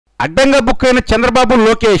అడ్డంగా బుక్ అయిన చంద్రబాబు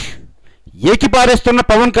లోకేష్, ఏకిపారేస్తున్న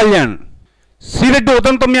పవన్ కళ్యాణ్. శ్రీరెడ్డి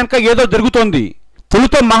ఉదంతం వెనక ఏదో జరుగుతోంది.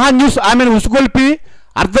 తొలుత మహా న్యూస్ ఆమెను ఉసుగొల్పి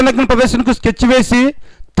అర్ధనగ్న ప్రదర్శనకు స్కెచ్ వేసి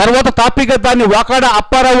తర్వాత తాపీగా దాన్ని వాకాడ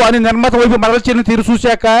అప్పారావు అని నిర్మాత వైపు మరల్చిన తీరు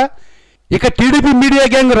చూశాక ఇక టీడీపీ మీడియా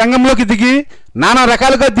గ్యాంగ్ రంగంలోకి దిగి నానా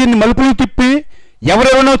రకాలుగా దీన్ని మలుపులు తిప్పి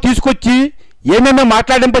ఎవరెవరో తీసుకొచ్చి ఏమేమో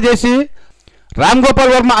మాట్లాడింపజేసి రామ్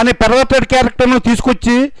గోపాల్ వర్మ అనే పెర్వర్టెడ్ క్యారెక్టర్ను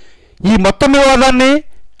తీసుకొచ్చి ఈ మొత్తం వివాదాన్ని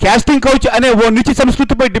క్యాస్టింగ్ కౌచ్ అనే ఓ నీచి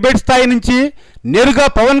సంస్కృతిపై డిబేట్ స్థాయి నుంచి నేరుగా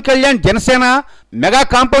పవన్ కళ్యాణ్ జనసేన మెగా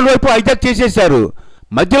కాంపౌండ్ వైపు హైజాక్ చేసేశారు.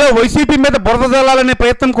 మధ్యలో వైసీపీ మీద బురద జల్లాలనే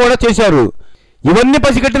ప్రయత్నం కూడా చేశారు. ఇవన్నీ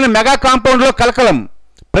పసిగట్టిన మెగా కాంపౌండ్లో కలకలం.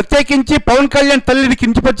 ప్రత్యేకించి పవన్ కళ్యాణ్ తల్లిని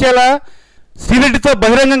కించపరిచేలా శ్రీరెడ్డితో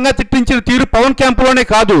బహిరంగంగా తిట్టించిన తీరు పవన్ క్యాంపులోనే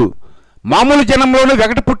కాదు, మామూలు జనంలోనూ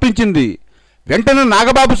వెగట పుట్టించింది. వెంటనే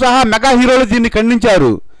నాగబాబు సహా మెగా హీరోలు దీన్ని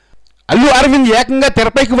ఖండించారు. అల్లు అరవింద్ ఏకంగా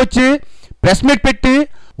తెరపైకి వచ్చి ప్రెస్ మీట్ పెట్టి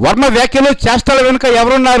వర్మ వ్యాఖ్యలు చేష్టల వెనుక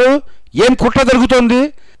ఎవరున్నారు, ఏం కుట్ర జరుగుతోంది,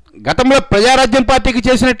 గతంలో ప్రజారాజ్యం పార్టీకి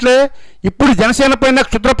చేసినట్లే ఇప్పుడు జనసేన పైన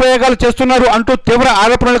క్షుద్ర ప్రయోగాలు చేస్తున్నారు అంటూ తీవ్ర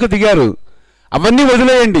ఆరోపణలకు దిగారు. అవన్నీ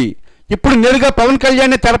వదిలేయండి, ఇప్పుడు నేరుగా పవన్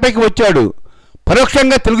కళ్యాణ్ తెరపైకి వచ్చాడు.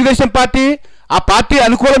 పరోక్షంగా తెలుగుదేశం పార్టీ, ఆ పార్టీ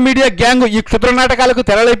అనుకూల మీడియా గ్యాంగ్ ఈ క్షుద్ర నాటకాలకు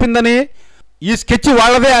తెరలేపిందని, ఈ స్కెచ్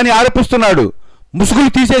వాళ్లదే అని ఆరోపిస్తున్నాడు.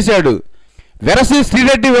 ముసుగులు తీసేశాడు. వెరసి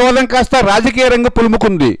శ్రీరెడ్డి వివాదం కాస్త రాజకీయ రంగం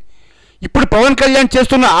పులుముకుంది. ఇప్పుడు పవన్ కళ్యాణ్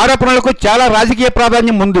చేస్తున్న ఆరోపణలకు చాలా రాజకీయ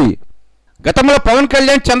ప్రాధాన్యం ఉంది. గతంలో పవన్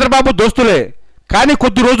కళ్యాణ్ చంద్రబాబు దోస్తులే, కానీ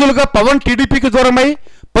కొద్ది రోజులుగా పవన్ టీడీపీకి దూరమై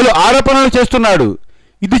పలు ఆరోపణలు చేస్తున్నాడు.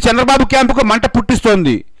 ఇది చంద్రబాబు క్యాంపుకు మంట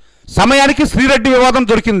పుట్టిస్తోంది. సమయానికి శ్రీరెడ్డి వివాదం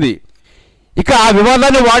దొరికింది. ఇక ఆ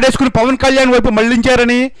వివాదాన్ని వాడేసుకుని పవన్ కళ్యాణ్ వైపు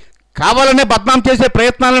మళ్లించారని, కావాలనే బద్నాం చేసే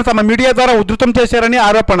ప్రయత్నాలను తమ మీడియా ద్వారా ఉధృతం చేశారని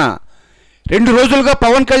ఆరోపణ. 2 రోజులుగా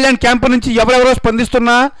పవన్ కళ్యాణ్ క్యాంపు నుంచి ఎవరెవరో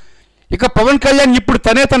స్పందిస్తున్నా ఇక పవన్ కళ్యాణ్ ఇప్పుడు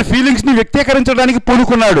తనే తన ఫీలింగ్స్ని వ్యక్తీకరించడానికి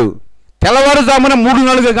పూనుకున్నాడు. తెల్లవారుజామున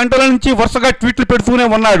 3-4 గంటల నుంచి వరుసగా ట్వీట్లు పెడుతూనే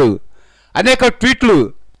ఉన్నాడు. అనేక ట్వీట్లు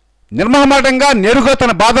నిర్మహమాటంగా నేరుగా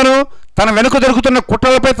తన బాధను, తన వెనుక జరుగుతున్న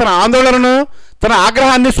కుట్రలపై తన ఆందోళనను, తన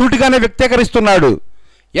ఆగ్రహాన్ని సూటిగానే వ్యక్తీకరిస్తున్నాడు.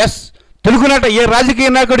 ఎస్, తెలుగునాట ఏ రాజకీయ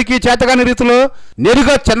నాయకుడికి చేతగాని రీతిలో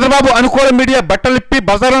నేరుగా చంద్రబాబు అనుకూల మీడియా బట్టలిప్పి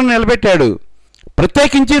బజారును నిలబెట్టాడు.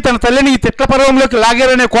 ప్రత్యేకించి తన తల్లిని ఈ తిట్ల పర్వంలోకి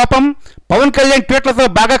లాగారనే కోపం పవన్ కళ్యాణ్ ట్వీట్లతో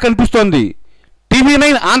బాగా కనిపిస్తోంది.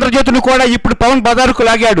 TV9 ఆంధ్రజ్యోతిని కూడా ఇప్పుడు పవన్ బజారుకు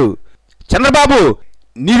లాగాడు. చంద్రబాబు,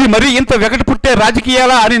 నీవి మరీ ఇంత వెగటి పుట్టే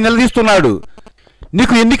రాజకీయాలా అని నిలదీస్తున్నాడు.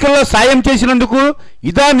 నీకు ఎన్నికల్లో సాయం చేసినందుకు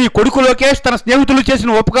ఇదా నీ కొడుకు లోకేష్ తన స్నేహితులు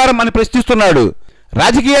చేసిన ఉపకారం అని ప్రశ్నిస్తున్నాడు.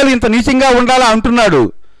 రాజకీయాలు ఇంత నీచంగా ఉండాలా అంటున్నాడు.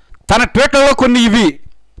 తన ట్వీట్లలో కొన్ని ఇవి: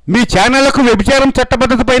 మీ ఛానళ్లకు వ్యభిచారం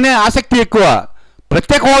చట్టబద్ధతపైనే ఆసక్తి ఎక్కువ,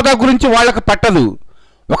 ప్రత్యేక హోదా గురించి వాళ్లకు పట్టదు.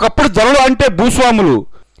 ఒకప్పుడు ధరలు అంటే భూస్వాములు,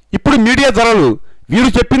 ఇప్పుడు మీడియా ధరలు. వీరు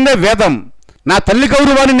చెప్పిందే వేదం. నా తల్లి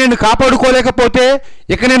గౌరవాన్ని నేను కాపాడుకోలేకపోతే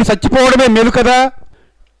ఇక నేను చచ్చిపోవడమే మేలు కదా.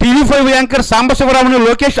 TV5 యాంకర్ సాంబశివరావును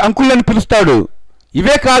లోకేష్ అంకుల్ అని పిలుస్తాడు.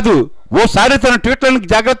 ఇవే కాదు, ఓసారి తన ట్వీట్లను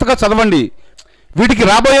జాగ్రత్తగా చదవండి. వీటికి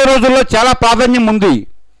రాబోయే రోజుల్లో చాలా ప్రాధాన్యం ఉంది.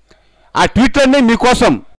 ఆ ట్వీట్లన్నీ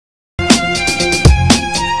మీకోసం.